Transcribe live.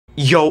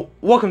Yo,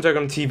 welcome to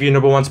Echorim TV,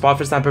 your #1 spot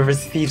for Sniper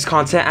vs Thieves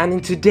content, and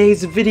in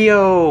today's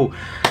video,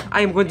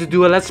 I am going to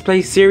do a Let's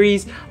Play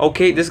series.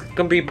 Okay, this is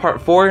gonna be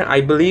part 4,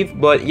 I believe,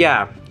 but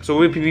yeah. So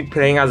we'll be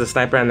playing as a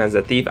sniper and as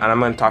a thief, and I'm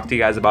going to talk to you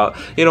guys about,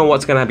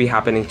 what's going to be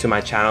happening to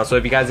my channel. So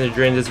if you guys are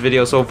enjoying this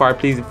video so far,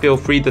 please feel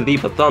free to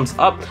leave a thumbs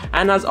up,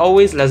 and as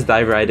always, let's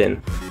dive right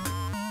in.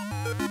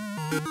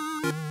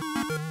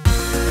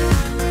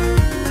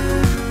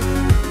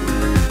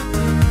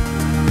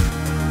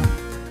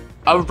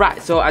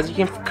 Alright, so as you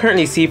can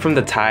currently see from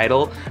the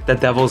title, the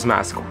Devil's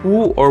Mask.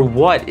 Who or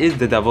what is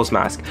the Devil's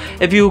Mask?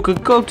 If you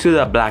could go to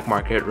the black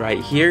market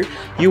right here,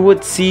 you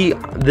would see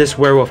this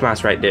werewolf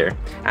mask right there.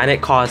 And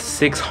it costs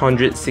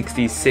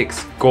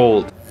 666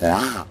 gold.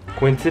 Wow.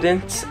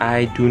 Coincidence?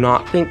 I do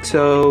not think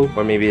so.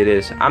 Or maybe it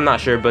is. I'm not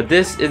sure. But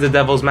this is the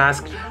Devil's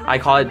Mask. I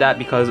call it that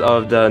because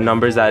of the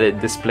numbers that it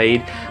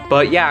displayed.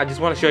 But yeah, I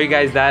just want to show you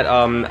guys that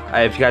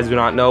if you guys do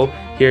not know,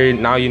 here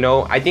now you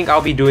know. I think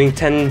I'll be doing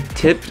 10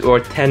 tips or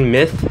 10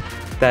 myths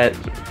that,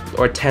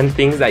 or 10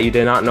 things that you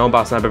did not know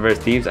about Sniper vs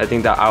Thieves. I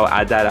think that I'll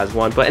add that as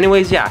one. But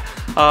anyways, yeah.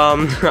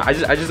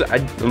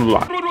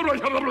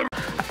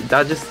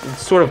 That just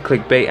sort of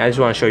clickbait. I just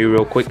want to show you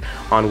real quick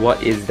on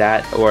what is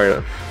that,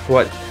 or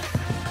what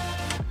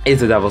is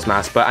the Devil's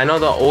Mask. But I know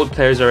the old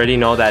players already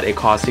know that it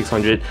costs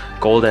 600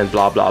 gold and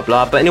blah blah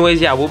blah. But anyways,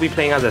 yeah, we'll be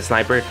playing as a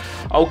sniper.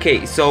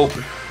 Okay, so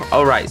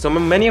alright, so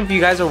many of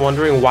you guys are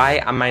wondering why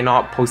am I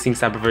not posting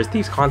Sniper vs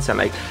Thieves content.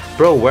 Like,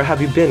 bro, where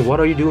have you been? What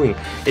are you doing?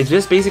 It's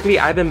just basically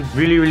I've been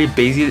really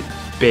busy.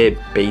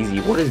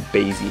 What is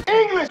busy?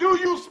 English, do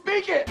you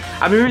speak it?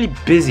 I've been really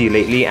busy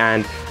lately,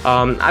 and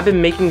I've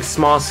been making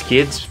small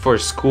skits for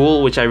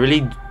school, which I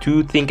really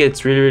do think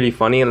it's really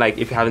funny. Like,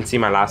 if you haven't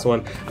seen my last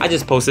one, I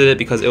just posted it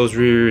because it was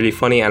really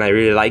funny and I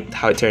really liked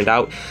how it turned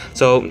out.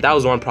 So that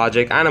was one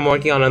project, and I'm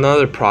working on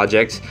another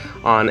project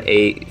on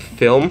a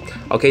film.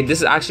 Okay, this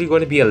is actually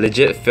going to be a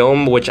legit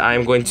film, which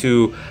I'm going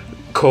to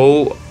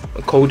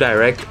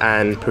co-direct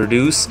and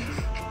produce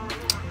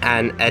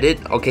and edit.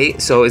 Okay,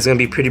 so it's gonna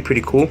be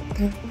pretty cool.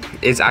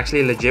 It's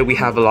actually legit. We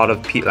have a lot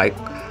of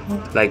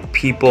like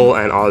people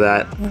and all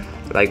that,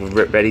 like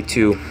ready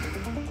to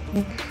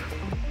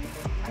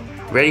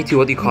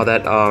what do you call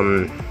that,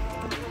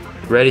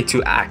 ready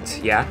to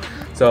act. Yeah,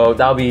 so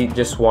that'll be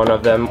just one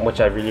of them,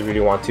 which I really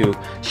want to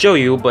show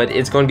you. But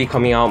it's going to be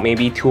coming out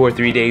maybe 2 or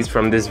 3 days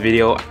from this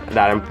video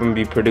that I'm going to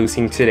be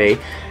producing today.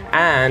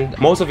 And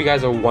most of you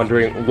guys are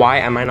wondering, why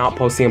am I not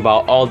posting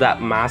about all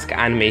that mask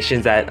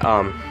animations that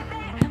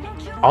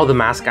all the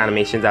mask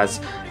animations that's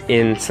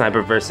in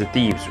Sniper vs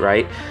Thieves,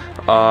 right?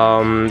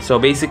 So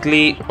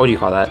basically, what do you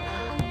call that?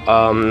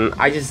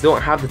 I just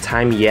don't have the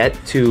time yet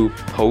to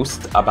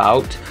post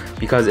about,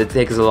 because it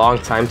takes a long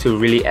time to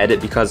really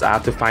edit, because I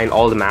have to find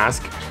all the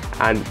masks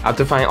and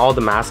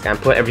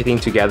put everything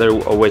together,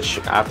 which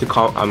I have to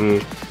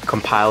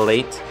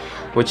compilate,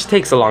 which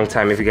takes a long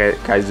time if you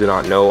guys do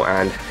not know.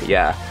 And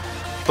yeah,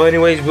 but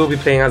anyways, we'll be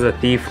playing as a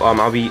thief.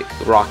 I'll be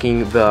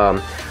rocking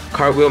the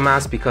cartwheel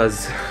mask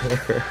because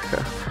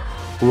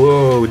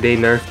whoa, they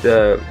nerfed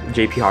the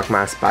JP Hawk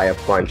mask by a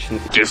bunch.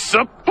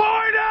 Disappointed!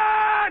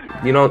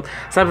 You know,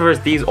 Sniper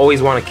vs Thieves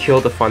always want to kill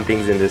the fun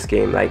things in this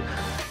game. Like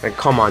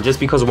come on, just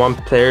because one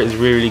player is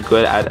really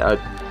good at a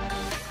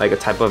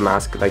type of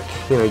mask, like,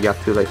 you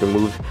have to like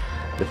remove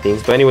the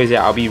things. But anyways,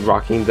 yeah, I'll be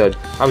rocking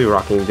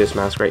this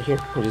mask right here,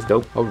 which is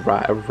dope.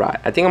 Alright.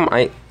 I think I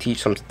might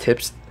teach some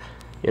tips,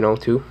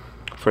 too,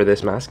 for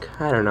this mask.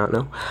 I do not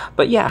know,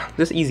 but yeah,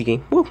 this easy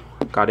game. Woo,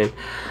 got in.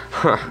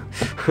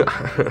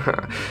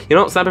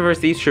 Sniper vs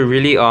Thieves should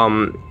really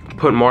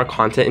put more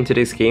content into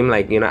this game,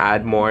 like,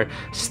 add more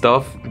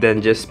stuff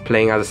than just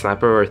playing as a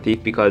sniper or a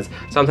thief, because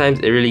sometimes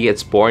it really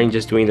gets boring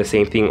just doing the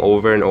same thing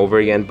over and over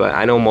again. But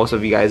I know most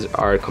of you guys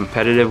are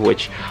competitive,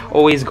 which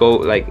always go,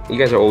 like, you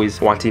guys are always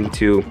wanting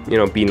to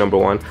be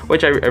 #1,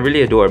 which I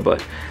really adore.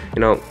 But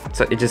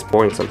it's just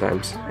boring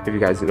sometimes, if you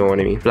guys know what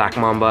I mean. Black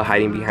Mamba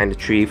hiding behind the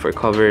tree for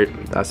cover,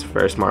 that's a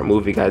very smart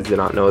move. If you guys did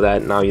not know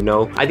that, now you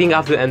know. I think I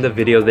have to end the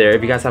video there.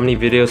 If you guys have any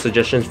video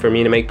suggestions for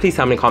me to make, please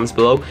tell me in the comments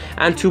below.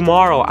 And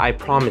tomorrow, I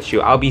promise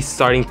you, I'll be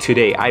starting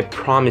today. I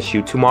promise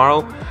you,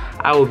 tomorrow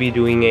I will be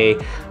doing a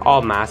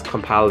all mask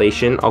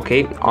compilation.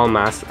 Okay, all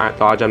mask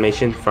dodge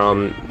animation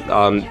from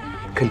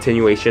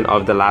continuation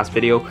of the last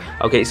video.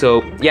 Okay,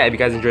 so yeah, if you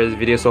guys enjoyed this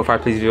video so far,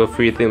 please feel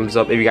free to thumbs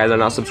up. If you guys are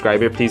not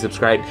subscribed, please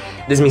subscribe.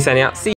 This is me signing out. See